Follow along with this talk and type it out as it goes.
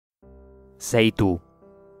Sei tu.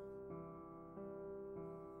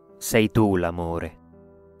 Sei tu l'amore,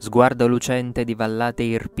 sguardo lucente di vallate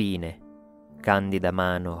irpine, candida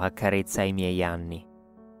mano accarezza i miei anni.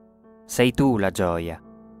 Sei tu la gioia,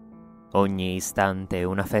 ogni istante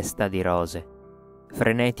una festa di rose,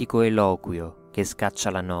 frenetico eloquio che scaccia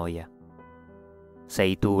la noia.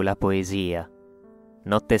 Sei tu la poesia,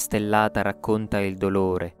 notte stellata racconta il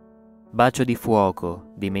dolore, bacio di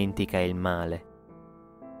fuoco dimentica il male.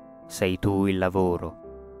 Sei tu il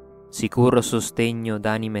lavoro, sicuro sostegno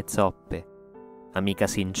d'anime zoppe, amica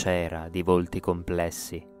sincera di volti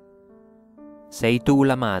complessi. Sei tu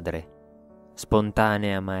la madre,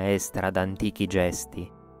 spontanea maestra d'antichi gesti,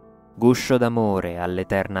 guscio d'amore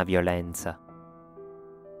all'eterna violenza.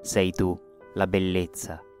 Sei tu la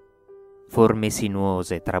bellezza, forme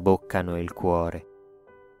sinuose traboccano il cuore,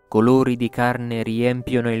 colori di carne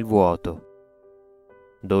riempiono il vuoto.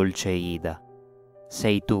 Dolce Ida,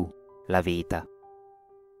 sei tu la vita.